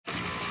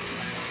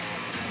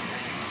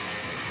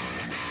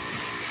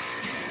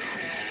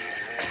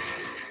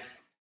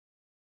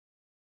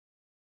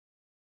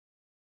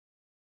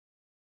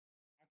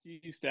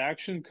East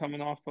action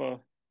coming off a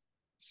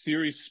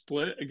series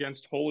split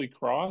against Holy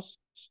Cross.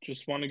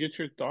 Just want to get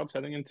your thoughts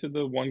heading into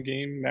the one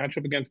game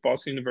matchup against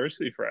Boston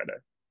University Friday.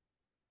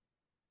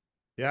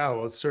 Yeah,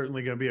 well, it's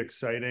certainly going to be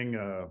exciting.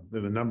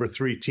 They're the number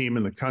three team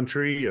in the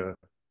country.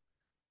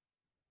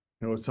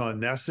 It's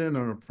on Nesson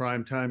on a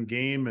primetime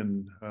game,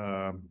 and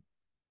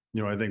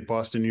I think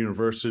Boston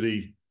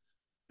University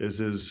is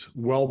as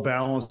well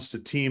balanced a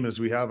team as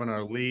we have in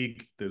our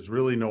league. There's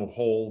really no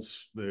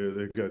holes.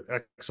 They've got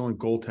excellent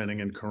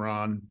goaltending in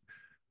Karan.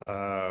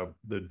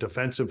 The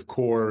defensive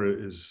core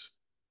is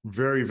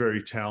very,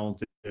 very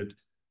talented.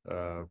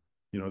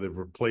 They've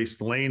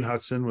replaced Lane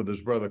Hudson with his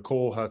brother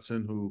Cole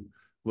Hudson, who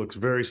looks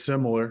very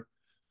similar.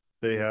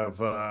 They have,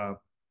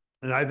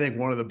 and I think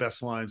one of the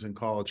best lines in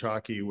college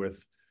hockey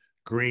with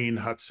Green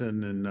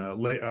Hudson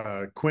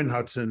and Quinn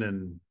Hudson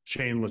and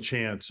Shane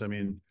LaChance. I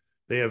mean,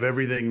 they have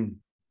everything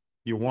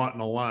you want in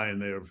a line.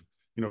 They have,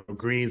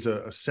 Green's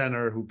a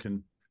center who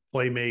can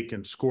play make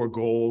and score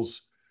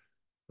goals.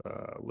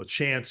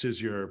 LaChance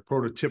is your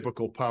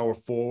prototypical power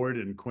forward,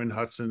 and Quinn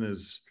Hudson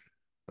is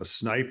a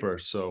sniper.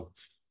 So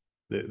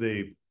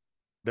they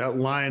that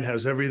line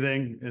has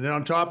everything, and then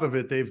on top of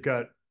it, they've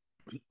got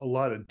a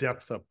lot of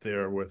depth up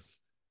there with,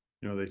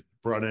 they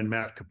brought in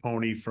Matt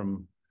Capone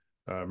from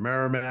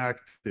Merrimack.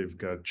 They've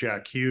got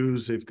Jack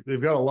Hughes.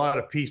 They've got a lot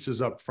of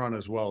pieces up front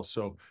as well.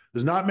 So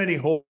there's not many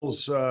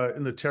holes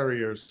in the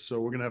Terriers.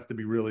 So we're gonna have to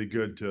be really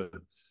good to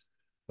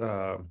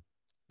uh,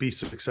 be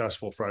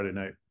successful Friday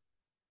night.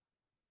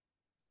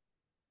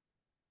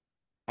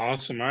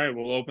 Awesome. All right,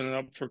 we'll open it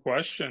up for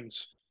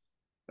questions.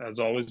 As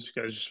always,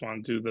 you guys just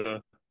want to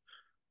do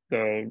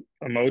the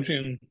emoji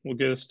and we'll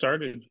get it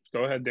started.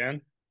 Go ahead,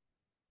 Dan.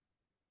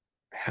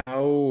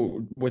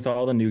 How, with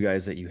all the new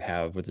guys that you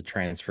have with the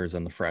transfers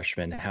and the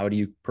freshmen, how do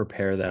you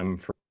prepare them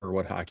for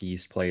what Hockey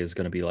East play is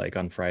going to be like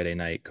on Friday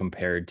night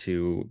compared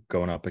to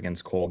going up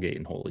against Colgate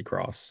and Holy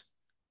Cross?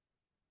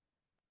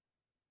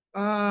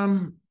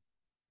 Um,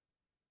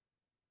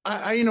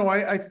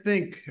 I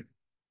think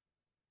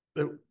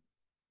that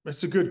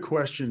that's a good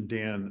question,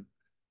 Dan.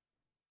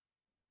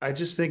 I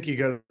just think you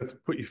got to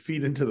put your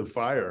feet into the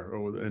fire,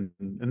 and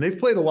they've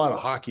played a lot of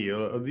hockey.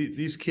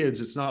 These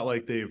kids, it's not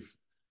like they've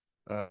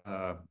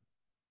uh,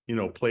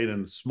 played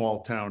in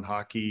small town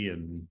hockey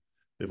and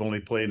they've only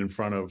played in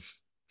front of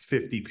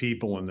 50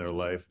 people in their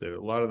life. A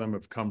lot of them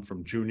have come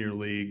from junior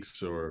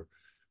leagues or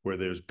where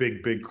there's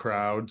big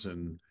crowds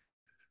and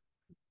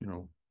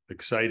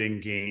exciting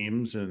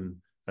games. And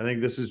I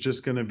think this is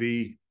just going to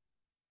be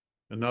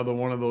another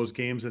one of those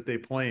games that they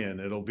play in.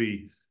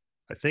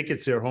 I think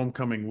it's their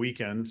homecoming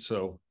weekend,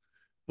 so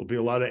there'll be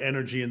a lot of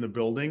energy in the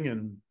building,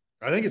 and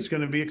I think it's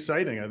going to be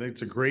exciting. I think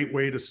it's a great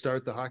way to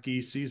start the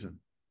hockey season.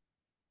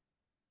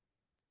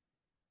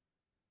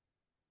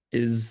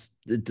 Is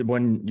it,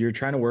 when you're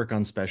trying to work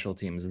on special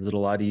teams, is it a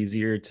lot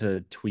easier to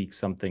tweak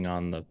something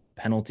on the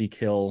penalty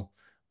kill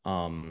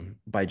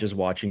by just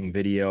watching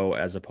video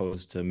as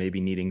opposed to maybe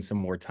needing some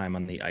more time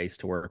on the ice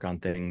to work on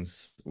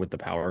things with the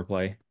power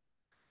play?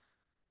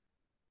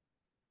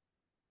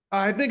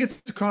 I think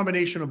it's a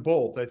combination of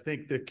both. I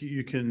think that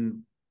you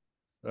can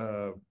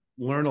uh,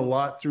 learn a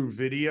lot through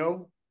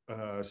video.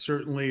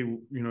 Certainly,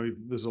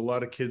 there's a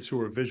lot of kids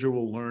who are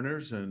visual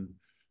learners, and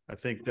I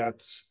think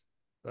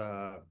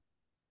uh,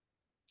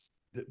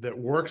 that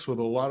works with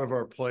a lot of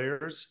our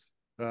players.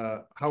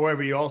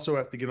 However, you also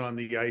have to get on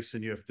the ice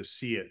and you have to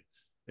see it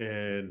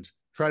and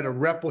try to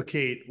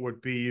replicate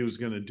what BU is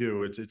going to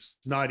do. It's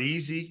not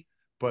easy,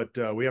 but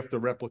we have to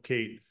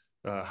replicate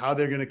how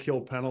they're going to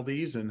kill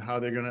penalties and how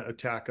they're going to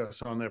attack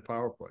us on their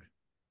power play.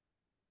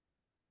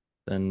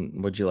 Then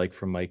what'd you like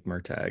from Mike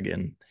Murtagh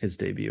in his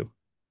debut?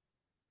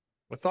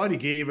 I thought he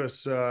gave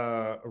us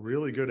a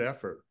really good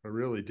effort. I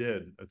really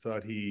did. I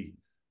thought he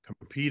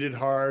competed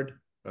hard.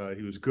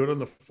 He was good on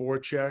the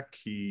forecheck.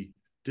 He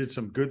did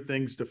some good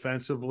things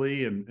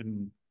defensively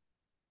and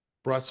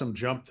brought some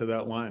jump to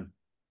that line.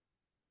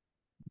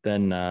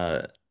 Then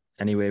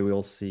anyway,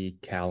 we'll see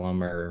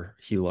Callum or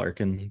Hugh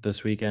Larkin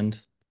this weekend.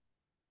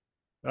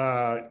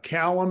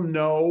 Callum,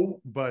 no,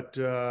 but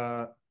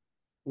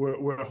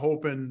we're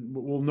hoping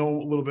we'll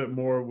know a little bit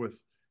more with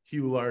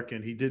Hugh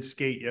Larkin. He did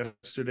skate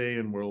yesterday,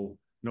 and we'll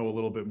know a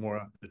little bit more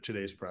after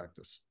today's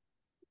practice.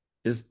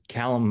 Is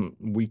Callum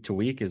week to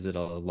week? Is it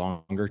a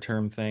longer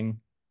term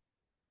thing?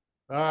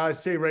 I'd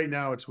say right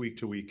now it's week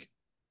to week.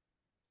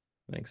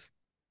 Thanks.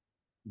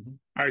 Mhm.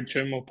 All right,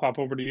 Jim, we'll pop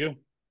over to you.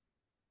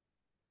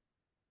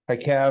 Hi,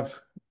 Cav.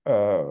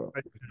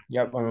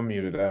 Yep, I'm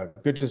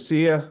unmuted. Good to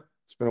see you.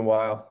 It's been a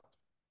while.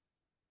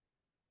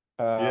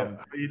 Yeah, Um,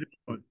 how you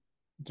doing?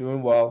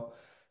 Doing well.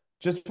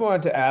 Just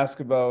wanted to ask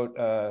about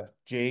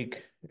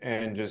Jake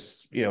and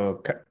just,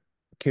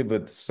 kid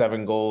with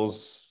 7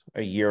 goals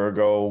a year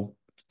ago,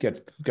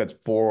 gets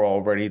four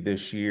already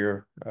this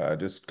year.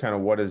 Just kind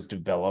of what has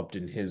developed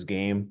in his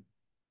game.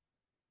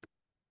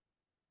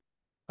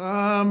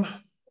 Um,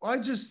 I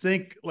just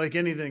think like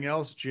anything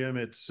else, Jim,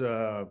 it's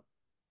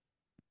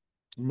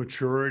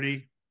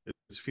maturity.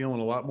 It's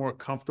feeling a lot more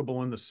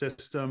comfortable in the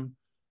system.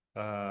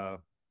 A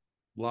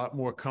lot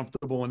more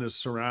comfortable in his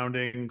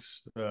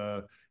surroundings.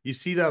 You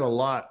see that a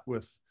lot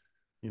with,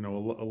 a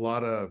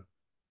lot of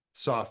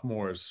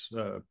sophomores.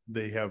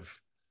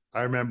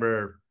 I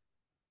remember,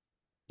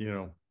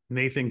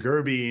 Nathan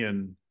Gerby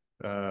and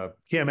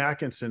Cam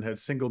Atkinson had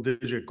single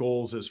digit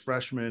goals as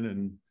freshmen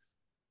and,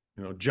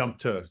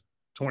 jumped to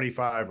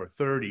 25 or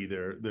 30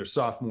 their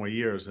sophomore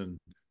years. And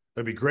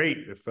that'd be great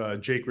if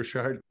Jake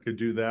Richard could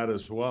do that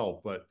as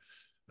well. But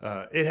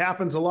it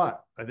happens a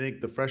lot. I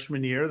think the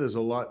freshman year, there's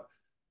a lot,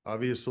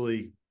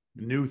 obviously,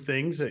 new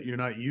things that you're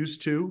not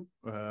used to,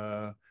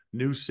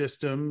 new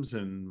systems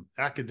and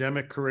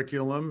academic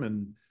curriculum.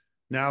 And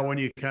now when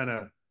you kind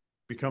of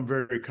become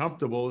very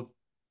comfortable,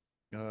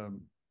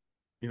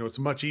 it's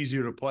much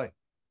easier to play.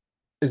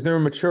 Is there a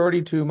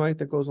maturity too, Mike,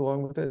 that goes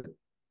along with it?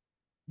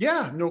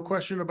 Yeah, no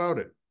question about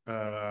it.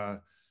 I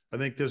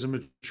think there's a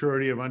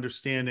maturity of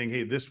understanding,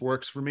 hey, this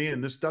works for me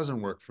and this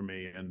doesn't work for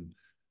me. And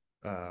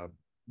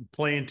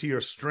playing to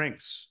your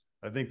strengths.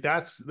 I think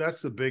that's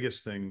the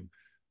biggest thing.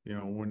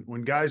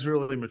 When guys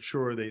really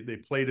mature, they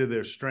play to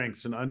their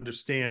strengths and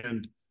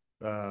understand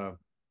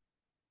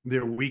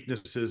their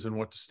weaknesses and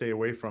what to stay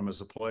away from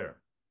as a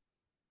player.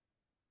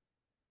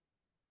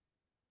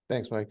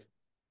 Thanks, Mike.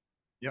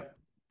 Yep.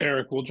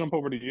 Eric, we'll jump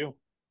over to you.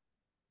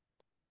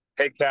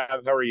 Hey,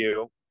 Cav, how are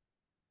you?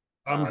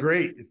 I'm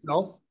great.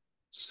 Yourself?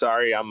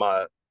 Sorry, I'm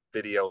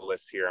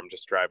videoless here. I'm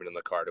just driving in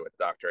the car to a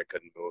doctor. I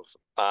couldn't move.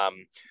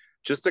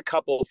 Just a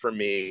couple for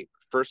me.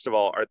 First of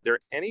all, are there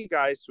any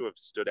guys who have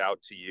stood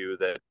out to you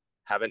that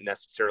haven't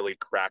necessarily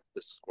cracked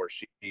the score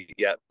sheet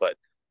yet, but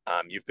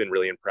you've been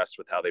really impressed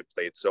with how they've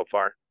played so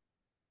far?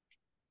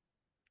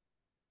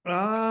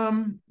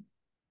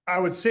 I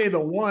would say the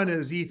one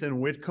is Ethan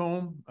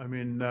Whitcomb. I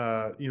mean,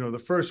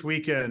 the first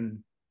weekend,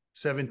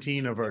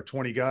 17 of our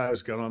 20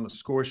 guys got on the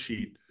score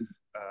sheet.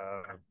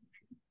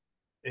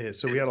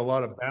 So we had a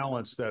lot of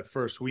balance that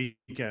first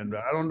weekend.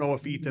 I don't know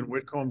if Ethan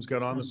Whitcomb's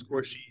got on the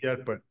score sheet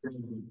yet, but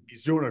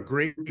he's doing a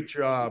great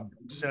job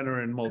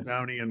centering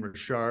Muldowney and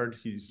Richard.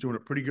 He's doing a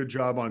pretty good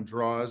job on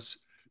draws,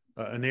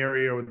 an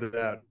area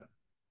that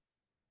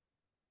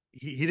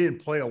he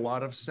didn't play a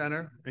lot of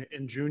center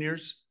in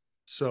juniors.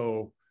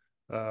 So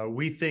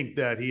we think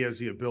that he has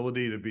the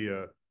ability to be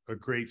a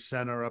great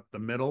center up the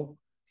middle.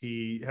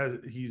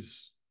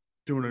 He's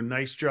doing a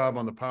nice job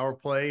on the power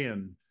play.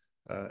 And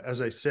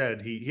as I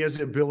said, he has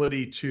the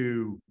ability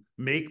to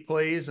make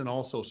plays and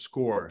also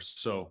score.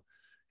 So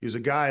he's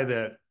a guy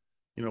that,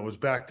 was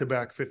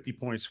back-to-back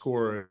 50-point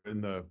scorer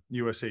in the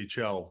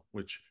USHL,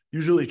 which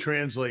usually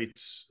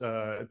translates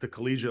at the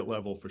collegiate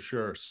level for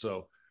sure.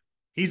 So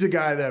he's a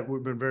guy that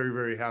we've been very,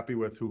 very happy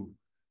with. Who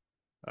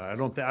I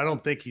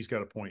don't think he's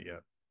got a point yet.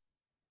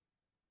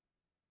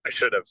 I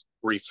should have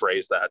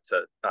rephrased that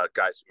to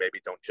guys who maybe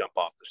don't jump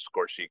off the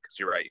score sheet, because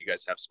you're right, you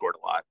guys have scored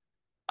a lot.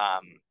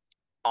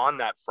 On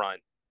that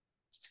front,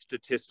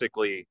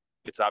 statistically,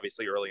 it's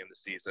obviously early in the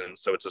season,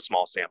 so it's a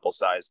small sample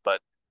size, but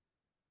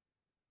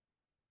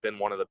been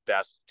one of the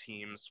best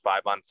teams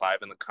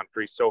 5-on-5 in the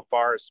country so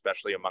far,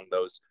 especially among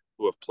those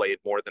who have played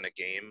more than a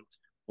game.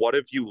 What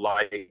have you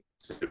liked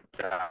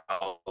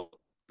about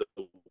the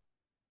you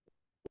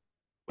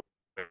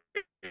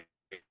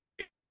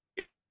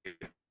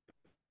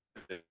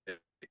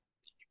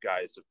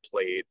guys have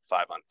played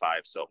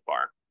 5-on-5 so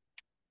far?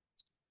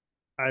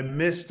 I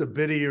missed a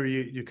bit of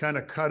you kind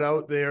of cut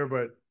out there,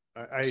 but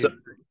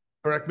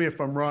correct me if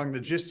I'm wrong. The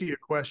gist of your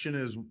question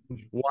is,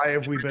 why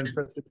have we been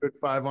such a good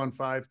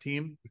 5-on-5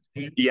 team?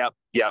 Yep.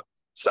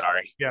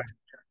 Sorry. Yeah.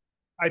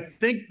 I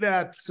think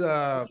that's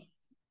a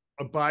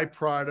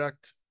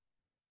byproduct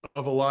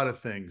of a lot of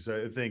things.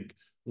 I think,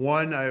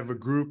 one, I have a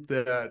group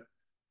that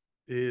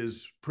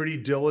is pretty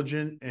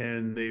diligent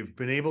and they've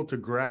been able to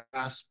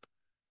grasp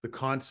the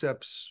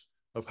concepts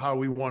of how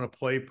we want to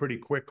play pretty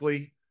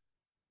quickly.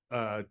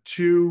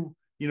 Two,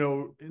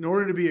 in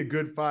order to be a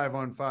good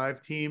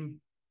 5-on-5 team,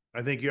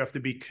 I think you have to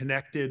be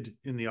connected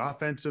in the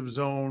offensive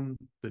zone,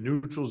 the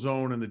neutral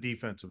zone, and the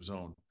defensive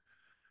zone.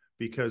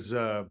 Because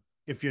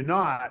if you're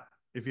not,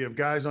 if you have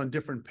guys on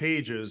different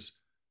pages,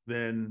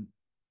 then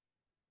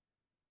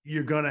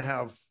you're going to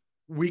have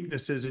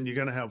weaknesses and you're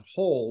going to have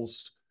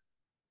holes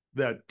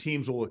that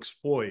teams will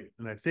exploit.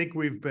 And I think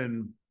we've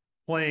been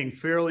playing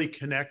fairly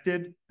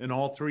connected in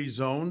all three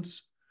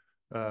zones,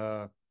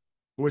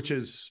 which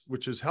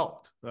has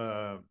helped.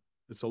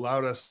 It's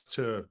allowed us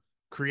to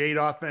create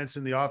offense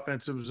in the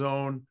offensive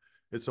zone.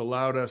 It's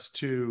allowed us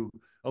to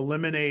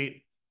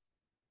eliminate,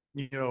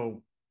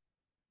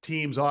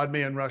 teams' odd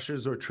man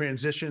rushes or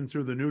transition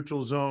through the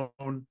neutral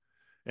zone.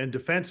 And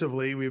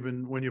defensively,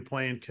 when you're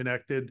playing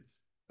connected,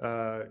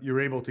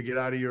 you're able to get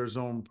out of your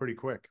zone pretty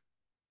quick.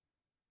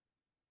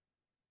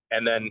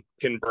 And then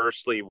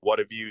conversely, what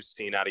have you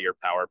seen out of your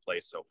power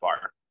play so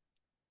far?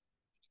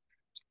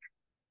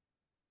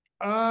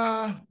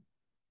 I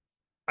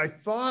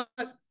thought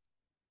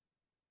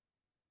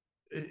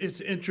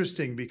it's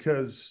interesting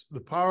because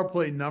the power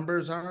play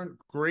numbers aren't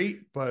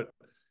great, but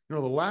the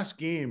last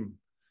game,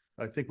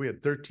 I think we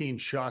had 13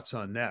 shots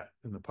on net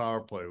in the power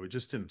play. We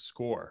just didn't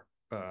score.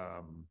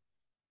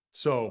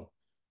 So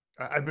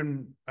I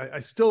think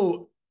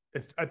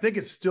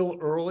it's still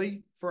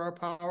early for our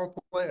power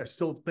play. I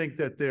still think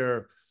that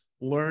they're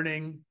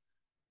learning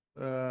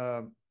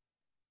uh,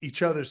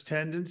 each other's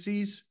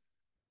tendencies,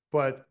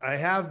 but I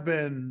have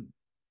been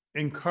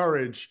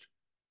encouraged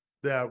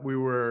that we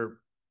were,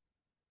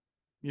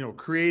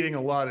 creating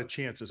a lot of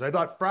chances. I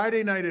thought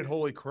Friday night at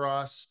Holy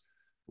Cross,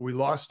 we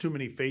lost too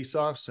many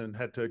faceoffs and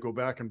had to go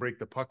back and break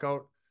the puck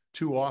out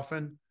too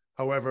often.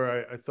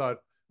 However, I thought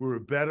we were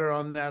better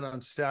on that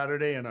on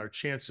Saturday, and our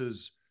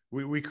chances,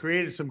 we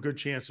created some good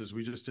chances.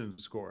 We just didn't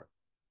score.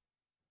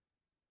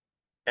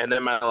 And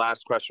then my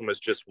last question was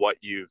just what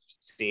you've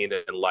seen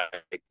and liked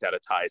at a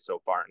tie so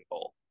far in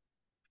goal.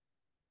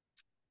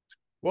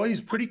 Well,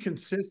 he's pretty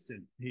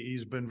consistent.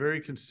 He's been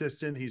very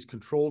consistent. He's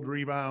controlled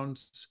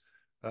rebounds.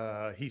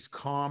 He's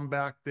calm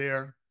back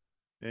there.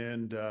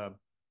 And,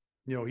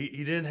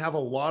 he didn't have a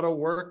lot of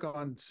work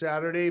on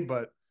Saturday,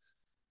 but,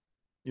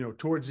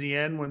 towards the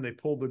end when they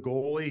pulled the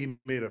goalie, he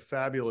made a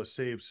fabulous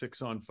save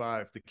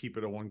 6-on-5 to keep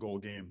it a 1-goal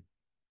game.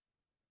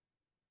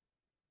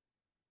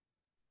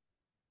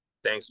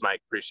 Thanks,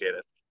 Mike. Appreciate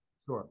it.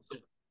 Sure.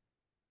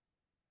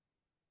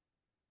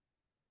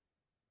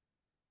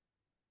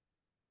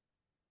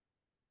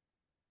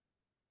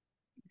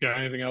 Got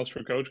anything else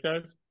for Coach,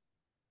 guys?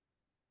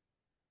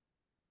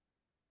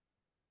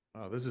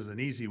 Oh, this is an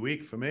easy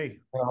week for me.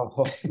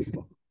 Oh,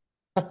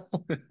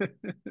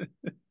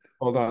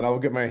 hold on, I'll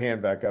get my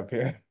hand back up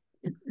here.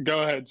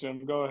 Go ahead,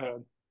 Jim. Go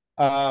ahead.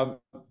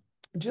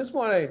 Just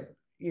want to,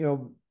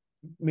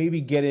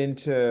 maybe get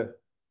into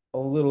a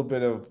little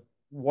bit of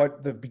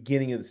what the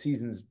beginning of the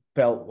season's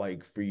felt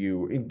like for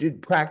you.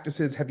 Did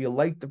practices, have you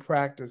liked the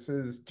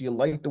practices? Do you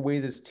like the way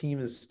this team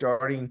is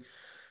starting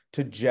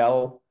to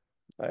gel?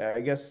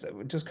 I guess I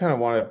just kind of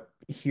want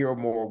to hear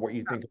more what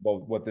you think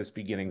about what this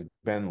beginning's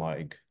been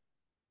like.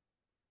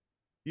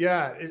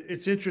 Yeah,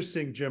 it's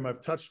interesting, Jim.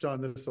 I've touched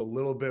on this a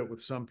little bit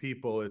with some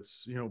people.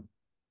 It's,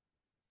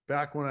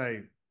 back when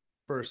I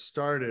first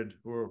started,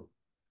 or it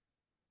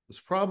was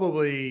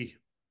probably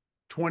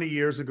 20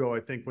 years ago,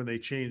 I think, when they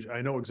changed.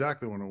 I know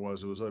exactly when it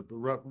was. It was like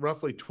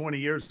roughly 20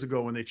 years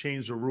ago when they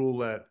changed the rule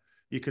that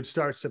you could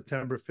start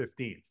September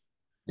 15th.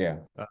 Yeah.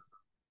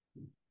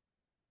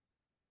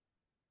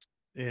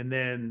 And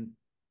then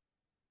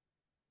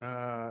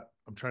I'm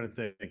trying to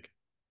think.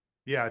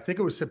 Yeah, I think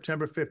it was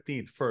September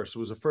 15th first. It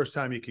was the first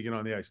time you could get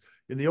on the ice.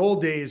 In the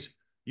old days,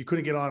 you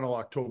couldn't get on until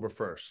October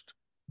 1st.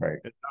 Right.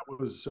 And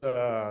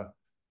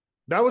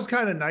that was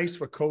kind of nice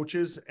for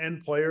coaches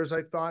and players,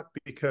 I thought,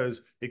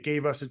 because it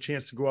gave us a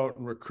chance to go out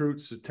and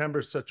recruit. September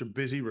is such a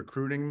busy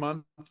recruiting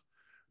month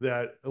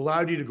that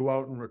allowed you to go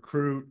out and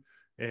recruit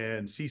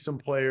and see some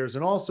players,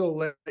 and also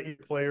let your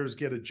players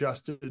get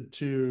adjusted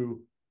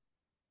to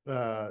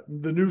the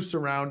new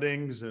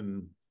surroundings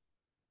and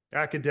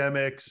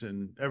academics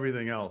and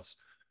everything else.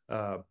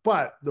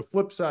 But the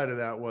flip side of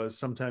that was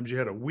sometimes you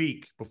had a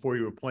week before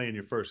you were playing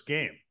your first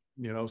game,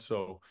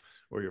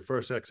 or your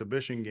first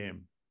exhibition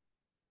game.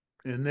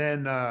 And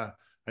then I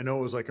know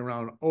it was like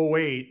around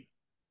 08,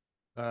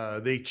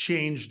 they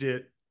changed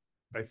it,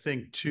 I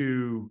think,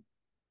 to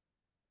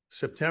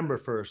September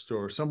 1st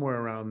or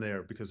somewhere around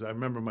there, because I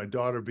remember my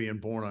daughter being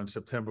born on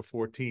September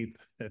 14th.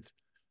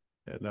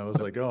 And I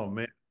was like, oh,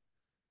 man,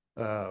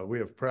 we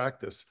have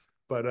practice.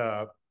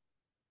 But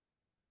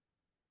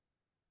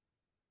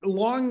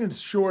long and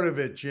short of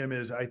it, Jim,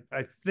 is I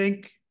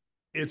think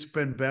it's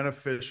been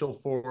beneficial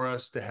for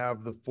us to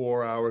have the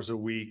 4 hours a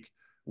week.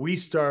 We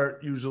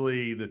start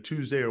usually the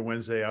Tuesday or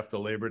Wednesday after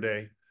Labor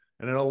Day,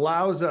 and it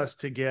allows us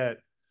to get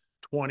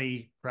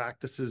 20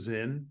 practices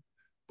in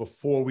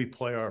before we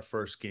play our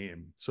first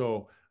game.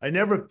 So I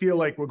never feel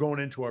like we're going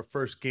into our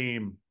first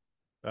game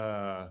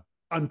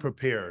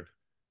unprepared.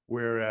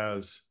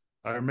 Whereas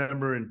I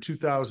remember in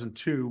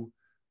 2002,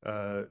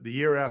 the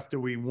year after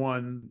we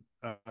won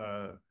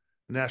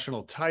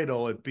national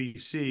title at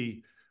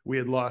BC, we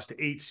had lost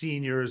 8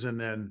 seniors, and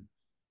then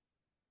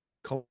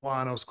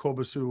Kalanos,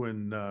 Kobasu,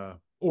 and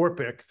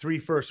Orpik, 3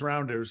 first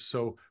rounders.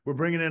 So we're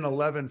bringing in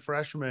 11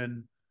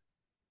 freshmen,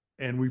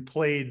 and we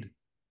played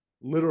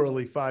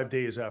literally 5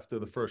 days after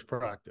the first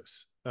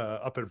practice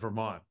up in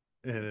Vermont.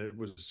 And it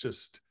was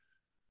just,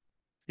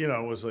 it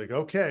was like,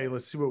 okay,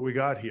 let's see what we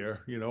got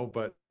here,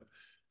 but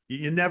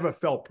you never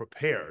felt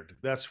prepared.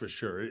 That's for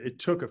sure. It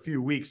took a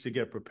few weeks to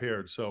get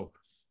prepared. So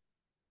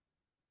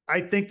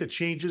I think the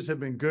changes have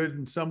been good.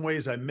 In some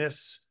ways, I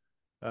miss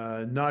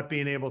not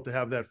being able to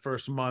have that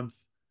first month,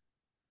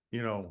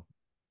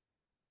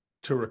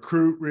 to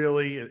recruit.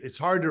 Really, it's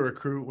hard to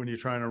recruit when you're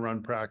trying to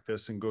run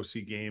practice and go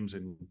see games.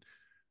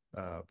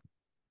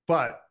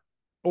 But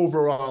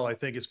overall, I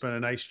think it's been a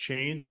nice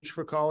change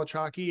for college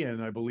hockey,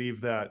 and I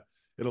believe that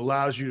it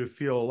allows you to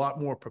feel a lot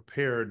more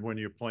prepared when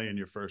you're playing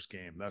your first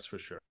game. That's for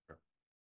sure.